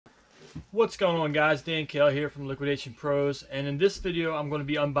What's going on, guys? Dan Kale here from Liquidation Pros, and in this video I'm going to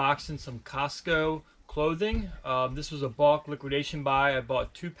be unboxing some Costco clothing. This was a bulk liquidation buy. I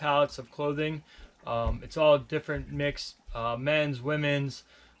bought 2 pallets of clothing. It's all different mix, men's, women's,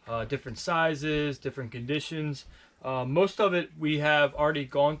 different sizes, different conditions. Most of it we have already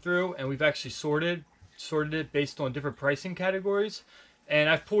gone through, and we've actually sorted it based on different pricing categories. And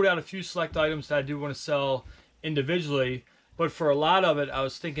I've pulled out a few select items that I do want to sell individually. But for a lot of it, I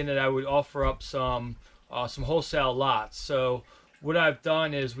was thinking that I would offer up some wholesale lots. So what I've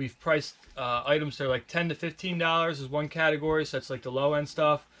done is we've priced items that are like $10 to $15 is one category, so that's like the low end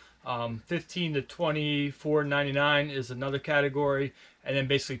stuff. 15 to 24.99 is another category, and then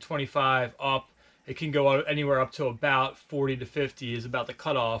basically 25 up. It can go anywhere up to about 40 to 50 is about the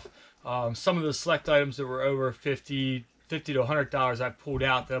cutoff. Some of the select items that were over 50 to $100 I pulled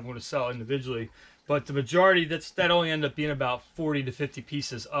out that I'm going to sell individually. But the majority, that only ended up being about 40 to 50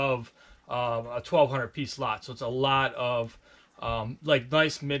 pieces of a 1,200 piece lot. So it's a lot of like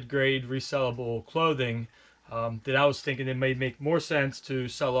nice mid-grade resellable clothing that I was thinking it may make more sense to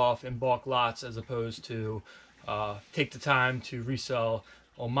sell off in bulk lots as opposed to take the time to resell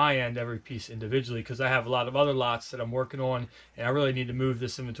on my end every piece individually, because I have a lot of other lots that I'm working on, and I really need to move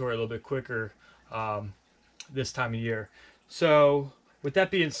this inventory a little bit quicker this time of year. So with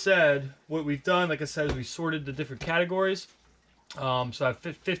that being said, what we've done, like I said, is we sorted the different categories. So I have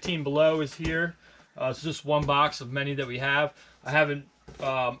 15 below is here. It's just one box of many that we have. I haven't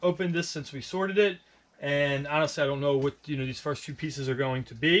opened this since we sorted it, and honestly, I don't know what these first few pieces are going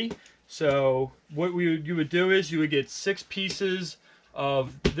to be. So what you would do is you would get 6 pieces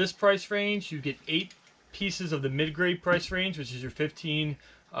of this price range. You get 8 pieces of the mid-grade price range, which is your 15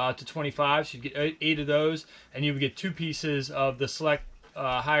 to 25. So you get 8 of those, and you would get 2 pieces of the select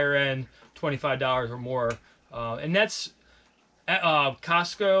higher end, $25 or more, and that's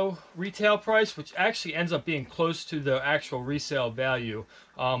Costco retail price, which actually ends up being close to the actual resale value.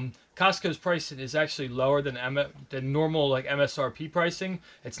 Costco's pricing is actually lower than normal like MSRP pricing.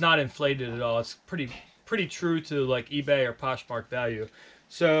 It's not inflated at all. It's pretty true to like eBay or Poshmark value.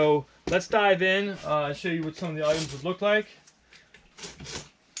 So let's dive in and show you what some of the items would look like.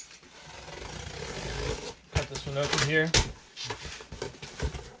 Cut this one open here.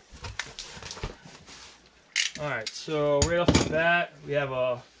 Alright, so right off the bat, we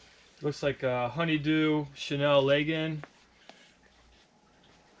have looks like a honeydew Chanel legging.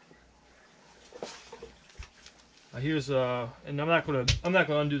 Here's and I'm not gonna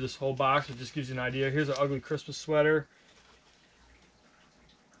undo this whole box. It just gives you an idea. Here's an ugly Christmas sweater,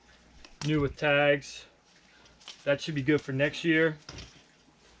 new with tags. That should be good for next year.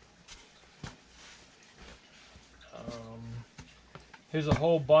 Here's a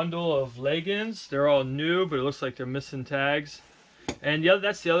whole bundle of leggings. They're all new, but it looks like they're missing tags. And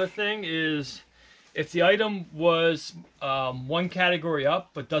that's the other thing is, if the item was one category up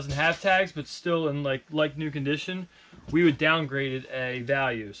but doesn't have tags but still in like new condition, we would downgrade it a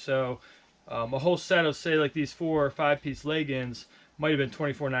value. So a whole set of, say, like these 4 or 5 piece leggings might have been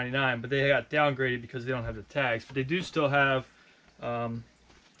 $24.99, but they got downgraded because they don't have the tags. But they do still have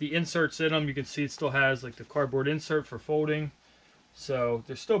the inserts in them. You can see it still has like the cardboard insert for folding. So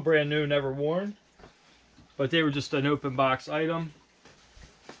they're still brand new, never worn, but they were just an open box item.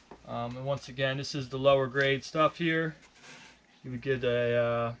 And once again, this is the lower grade stuff here. You would get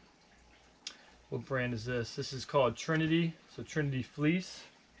a, what brand is this? This is called Trinity, so Trinity Fleece.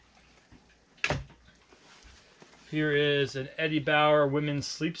 Here is an Eddie Bauer women's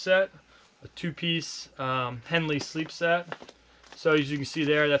sleep set, a 2-piece Henley sleep set. So as you can see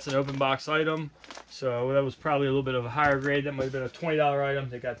there, that's an open box item. So that was probably a little bit of a higher grade. That might have been a $20 item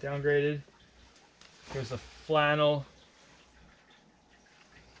that got downgraded. Here's a flannel.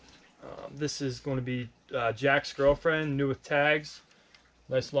 This is going to be Jack's girlfriend, new with tags.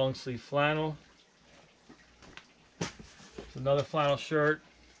 Nice long sleeve flannel. It's another flannel shirt.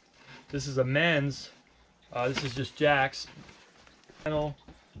 This is a men's. This is just Jack's flannel.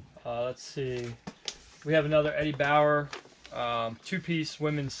 Let's see. We have another Eddie Bauer 2-piece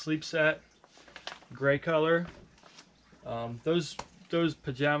women's sleep set, gray color. Those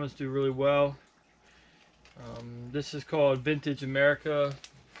pajamas do really well. This is called Vintage America.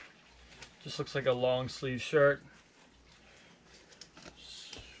 Just looks like a long sleeve shirt.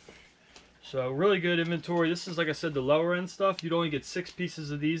 So really good inventory. This is, like I said, the lower end stuff. You'd only get 6 pieces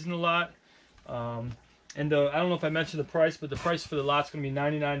of these in the lot. And I don't know if I mentioned the price, but the price for the lot's going to be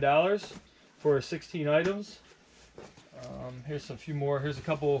 $99 for 16 items. Here's a few more. Here's a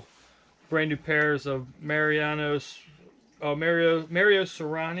couple brand new pairs of Mario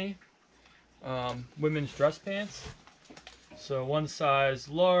Serrani women's dress pants. So one size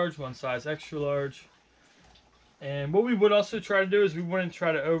large, one size extra large. And what we would also try to do is we wouldn't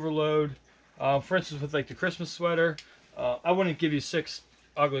try to overload. For instance, with like the Christmas sweater, I wouldn't give you 6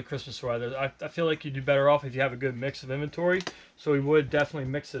 ugly Christmas sweaters. I feel like you'd do better off if you have a good mix of inventory. So we would definitely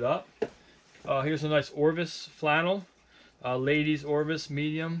mix it up. Here's a nice Orvis flannel. Ladies Orvis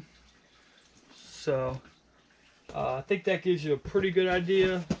medium. So I think that gives you a pretty good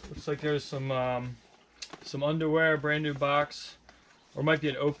idea. Looks like there's some underwear, brand new box, or it might be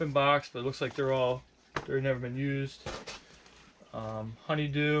an open box, but it looks like they've never been used.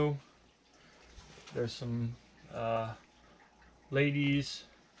 Honeydew. There's some ladies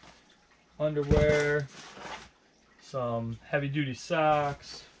underwear, some heavy duty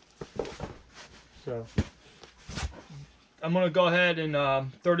socks. So I'm gonna go ahead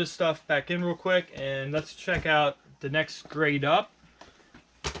and throw this stuff back in real quick, and let's check out the next grade up,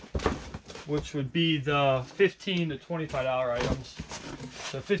 which would be the $15 to $25 items.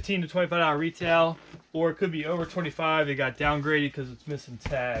 So $15 to $25 retail, or it could be over $25. It got downgraded because it's missing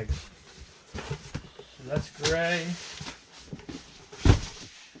tags. So that's gray.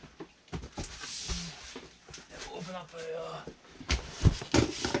 We'll open up a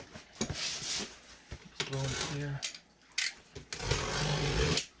here.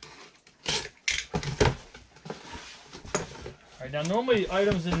 Alright, now normally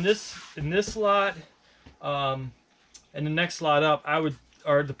items in this lot and the next lot up,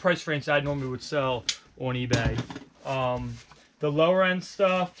 or the price range I normally would sell on eBay. The lower end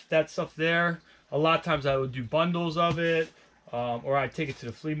stuff, that stuff there, a lot of times I would do bundles of it, or I'd take it to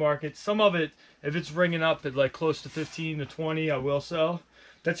the flea market. Some of it, if it's ringing up at like close to 15 to 20, I will sell.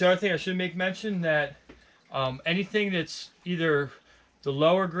 That's the other thing I should make mention, that anything that's either the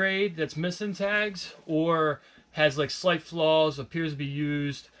lower grade that's missing tags or has like slight flaws, appears to be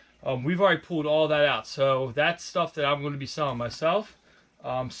used, we've already pulled all that out. So that's stuff that I'm going to be selling myself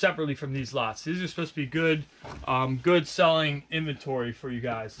separately from these lots. These are supposed to be good, good selling inventory for you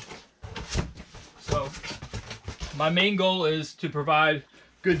guys. So my main goal is to provide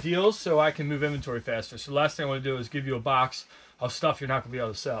good deals so I can move inventory faster. So the last thing I want to do is give you a box of stuff you're not going to be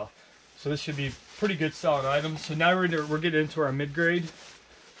able to sell. So this should be pretty good selling items. So now we're getting into our mid-grade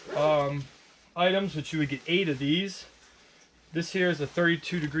items, which you would get 8 of these. This here is a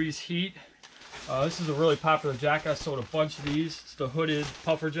 32 degrees heat. This is a really popular jacket. I sold a bunch of these. It's the hooded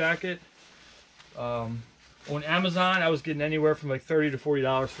puffer jacket. On Amazon, I was getting anywhere from like $30 to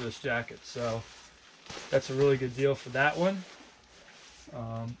 $40 for this jacket. So that's a really good deal for that one.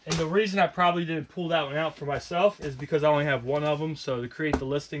 And the reason I probably didn't pull that one out for myself is because I only have one of them. So to create the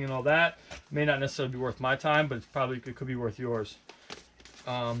listing and all that may not necessarily be worth my time, but it could be worth yours.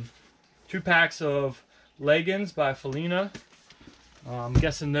 2 packs of leggings by Felina. I'm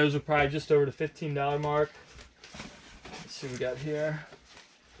guessing those are probably just over the $15 mark. Let's see what we got here.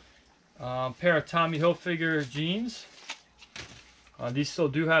 Pair of Tommy Hilfiger jeans. These still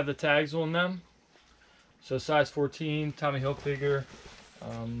do have the tags on them. So size 14, Tommy Hilfiger.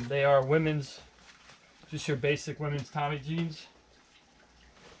 They are women's, just your basic women's Tommy jeans.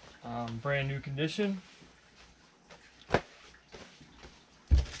 Brand new condition. Let's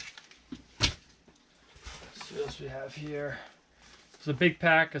see what else we have here. It's a big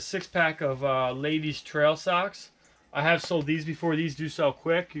pack, a 6-pack of ladies trail socks. I have sold these before. These do sell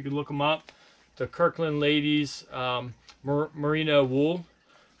quick. You can look them up. The Kirkland ladies merino wool.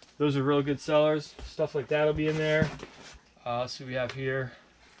 Those are real good sellers. Stuff like that will be in there. Let's see what we have here.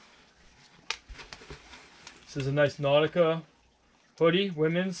 This is a nice Nautica hoodie,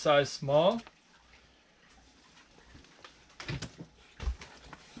 women's, size small.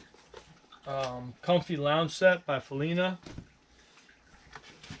 Comfy lounge set by Felina.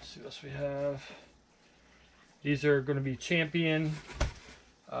 Let's see what else we have. These are going to be Champion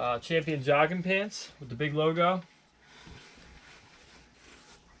jogging pants with the big logo.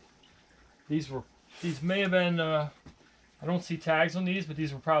 These may have been, I don't see tags on these, but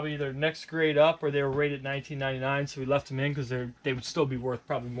these were probably either next grade up or they were rated $19.99, so we left them in because they would still be worth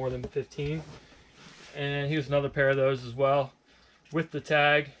probably more than $15. And here's another pair of those as well with the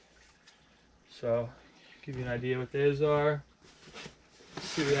tag. So give you an idea what those are. Let's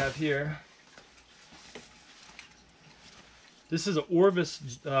see what we have here. This is an Orvis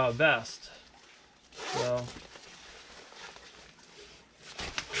vest. So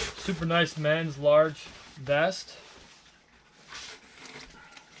super nice men's large vest.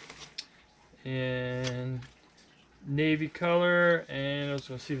 In navy color, and I was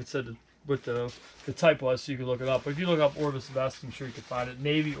going to see if it said what the type was so you could look it up. But if you look up Orvis vest, I'm sure you can find it.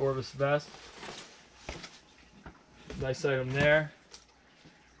 Navy Orvis vest. Nice item there.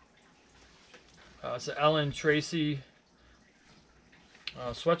 It's an Ellen Tracy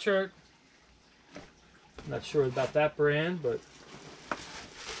sweatshirt. Not sure about that brand, but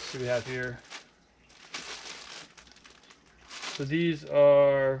let's see what we have here. So these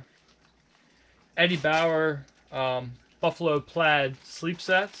are Eddie Bauer Buffalo Plaid sleep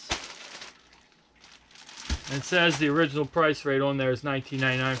sets. And it says the original price rate on there is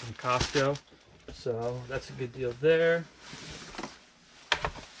 $19.99 from Costco. So that's a good deal there.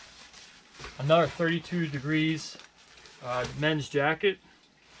 Another 32 degrees men's jacket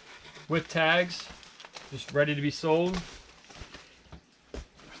with tags, just ready to be sold.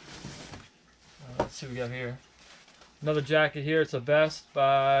 Let's see what we got here. Another jacket here. It's a vest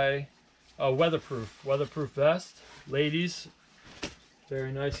by Weatherproof vest, ladies.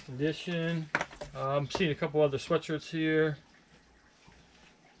 Very nice condition. I'm seeing a couple other sweatshirts here.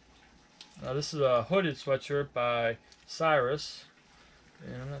 This is a hooded sweatshirt by Cyrus,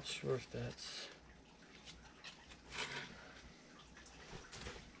 and I'm not sure if that's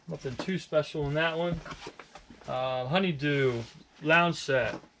nothing too special in that one. Honeydew lounge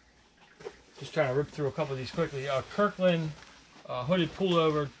set. Just trying to rip through a couple of these quickly. Kirkland hooded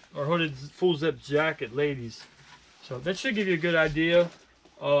pullover or hooded full zip jacket, ladies. So that should give you a good idea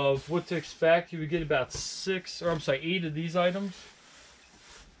of what to expect. You would get about 8 of these items.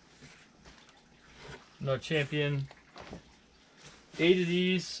 No Champion. 8 of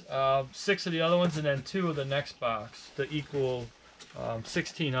these, 6 of the other ones, and then 2 of the next box to equal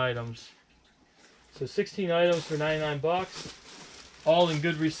 16 items. So 16 items for 99 bucks. All in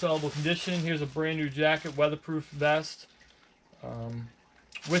good resellable condition. Here's a brand new jacket, weatherproof vest,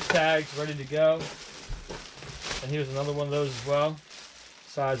 with tags, ready to go. And here's another one of those as well,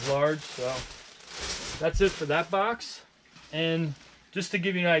 size large. So that's it for that box. And just to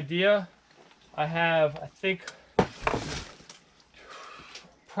give you an idea, I have, I think,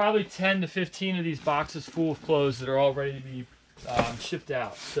 probably 10 to 15 of these boxes full of clothes that are all ready to be shipped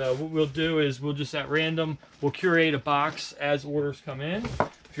out. So what we'll do is we'll just at random, we'll curate a box as orders come in.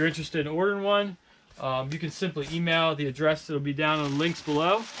 If you're interested in ordering one, you can simply email the address that will be down on the links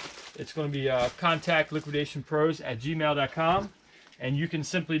below. It's going to be contactliquidationpros@gmail.com, and you can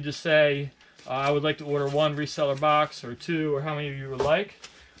simply just say, I would like to order 1 reseller box or 2, or how many of you would like.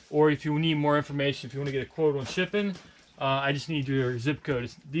 Or if you need more information, if you want to get a quote on shipping, I just need your zip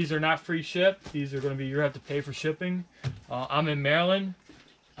code. These are not free ship. These are going to be, you have to pay for shipping. I'm in Maryland.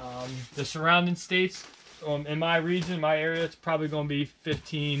 The surrounding states, in my region, my area, it's probably going to be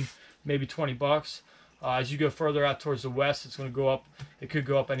 15, maybe 20 bucks. As you go further out towards the west, it's going to go up. It could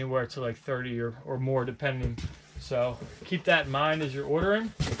go up anywhere to like 30 or more, depending. So keep that in mind as you're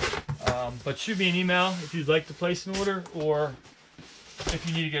ordering. But shoot me an email if you'd like to place an order, or if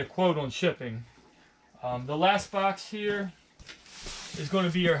you need to get a quote on shipping. The last box here is going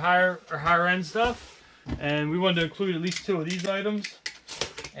to be your higher end stuff, and we wanted to include at least 2 of these items.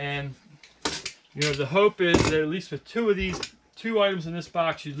 And you know, the hope is that at least with 2 of these 2 items in this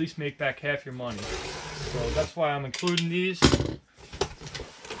box, you at least make back half your money. So that's why I'm including these.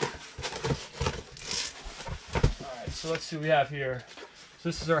 Alright, so let's see what we have here. So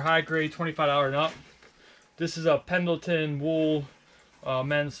this is our high grade $25 and up. This is a Pendleton wool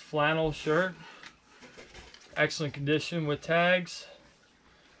men's flannel shirt. Excellent condition with tags.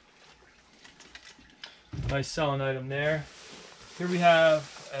 Nice selling item there. Here we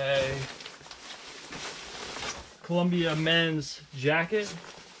have a Columbia men's jacket.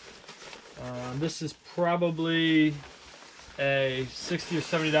 This is probably a $60 or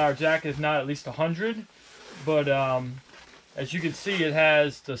 $70 jacket, if not at least $100. But as you can see, it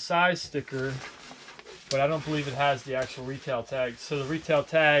has the size sticker, but I don't believe it has the actual retail tags. So the retail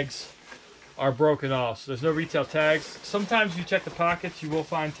tags are broken off. So there's no retail tags. Sometimes you check the pockets, you will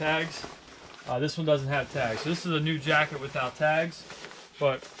find tags. This one doesn't have tags. So this is a new jacket without tags,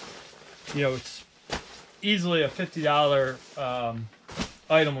 but you know, it's easily a $50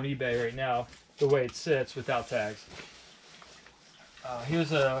 item on eBay right now, the way it sits without tags.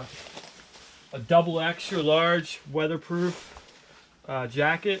 Here's a double extra large weatherproof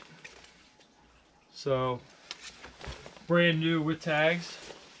jacket. So brand new with tags.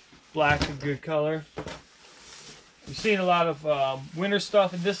 Black, a good color. We've seen a lot of winter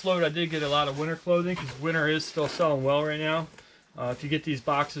stuff. In this load, I did get a lot of winter clothing because winter is still selling well right now. If you get these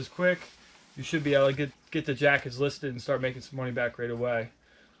boxes quick, you should be able to get the jackets listed and start making some money back right away.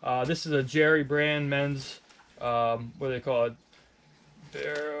 This is a Jerry brand men's, what do they call it?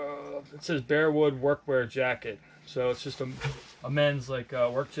 It says Bearwood workwear jacket. So it's just a men's like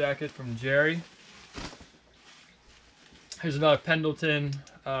work jacket from Jerry. Here's another Pendleton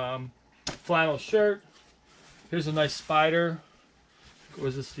flannel shirt. Here's a nice spider.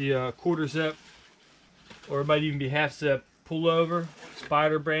 Was this the quarter zip, or it might even be half zip pullover.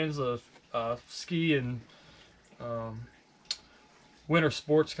 Spider brands of ski and winter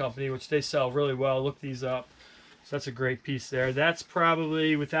sports company, which they sell really well. Look these up. So that's a great piece there. That's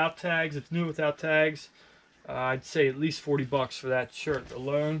probably without tags. It's new without tags. I'd say at least 40 bucks for that shirt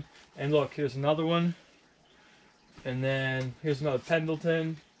alone. And look, here's another one. And then here's another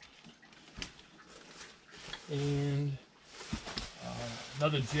Pendleton. And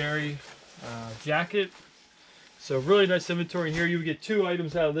another Jerry jacket. So really nice inventory here. You get 2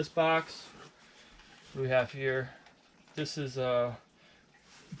 items out of this box. What do we have here? This is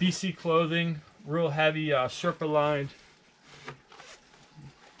BC clothing, real heavy Sherpa lined,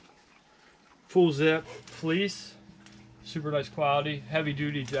 full zip fleece, super nice quality, heavy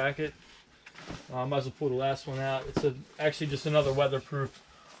duty jacket. Might as well pull the last one out. It's actually just another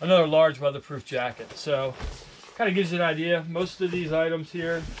large weatherproof jacket. So kind of gives you an idea. Most of these items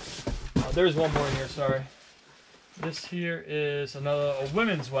here, there's one more in here, sorry. This here is a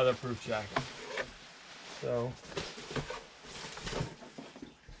women's weatherproof jacket. So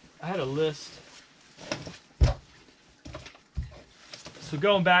I had a list. So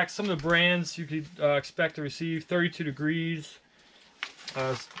going back, some of the brands you could expect to receive: 32 Degrees,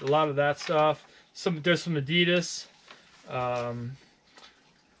 a lot of that stuff. There's some Adidas,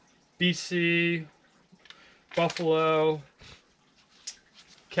 BC, Buffalo,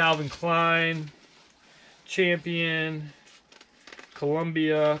 Calvin Klein, Champion,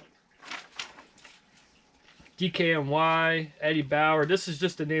 Columbia, DKNY, Eddie Bauer. This is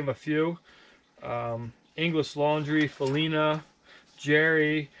just to name a few. English Laundry, Felina,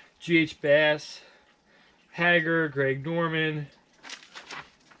 Jerry, GH Bass, Hager, Greg Norman,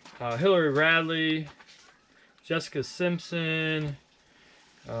 Hillary Radley, Jessica Simpson,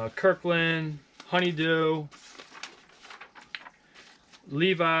 Kirkland, Honeydew,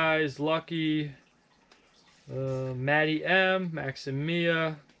 Levi's, Lucky, Maddie M,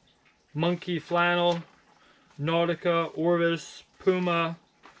 Maximia, Monkey Flannel, Nautica, Orvis, Puma,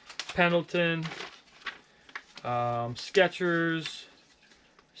 Pendleton, Skechers.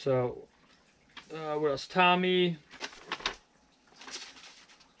 So what else? Tommy.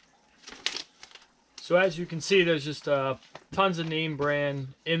 So as you can see, there's just tons of name brand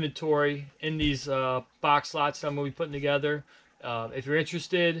inventory in these box slots that I'm going to be putting together. If you're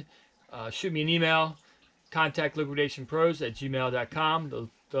interested, shoot me an email, Contactliquidationpros@gmail.com.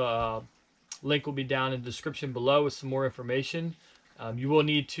 The link will be down in the description below with some more information. You will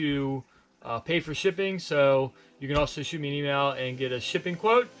need to pay for shipping, so you can also shoot me an email and get a shipping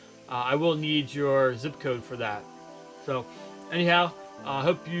quote. I will need your zip code for that. So anyhow, I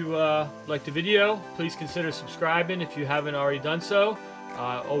hope you liked the video. Please consider subscribing if you haven't already done so.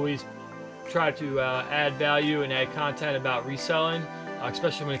 Always try to add value and add content about reselling,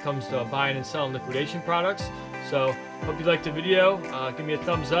 especially when it comes to buying and selling liquidation products. So hope you liked the video. Give me a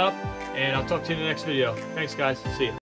thumbs up, and I'll talk to you in the next video. Thanks guys. See ya.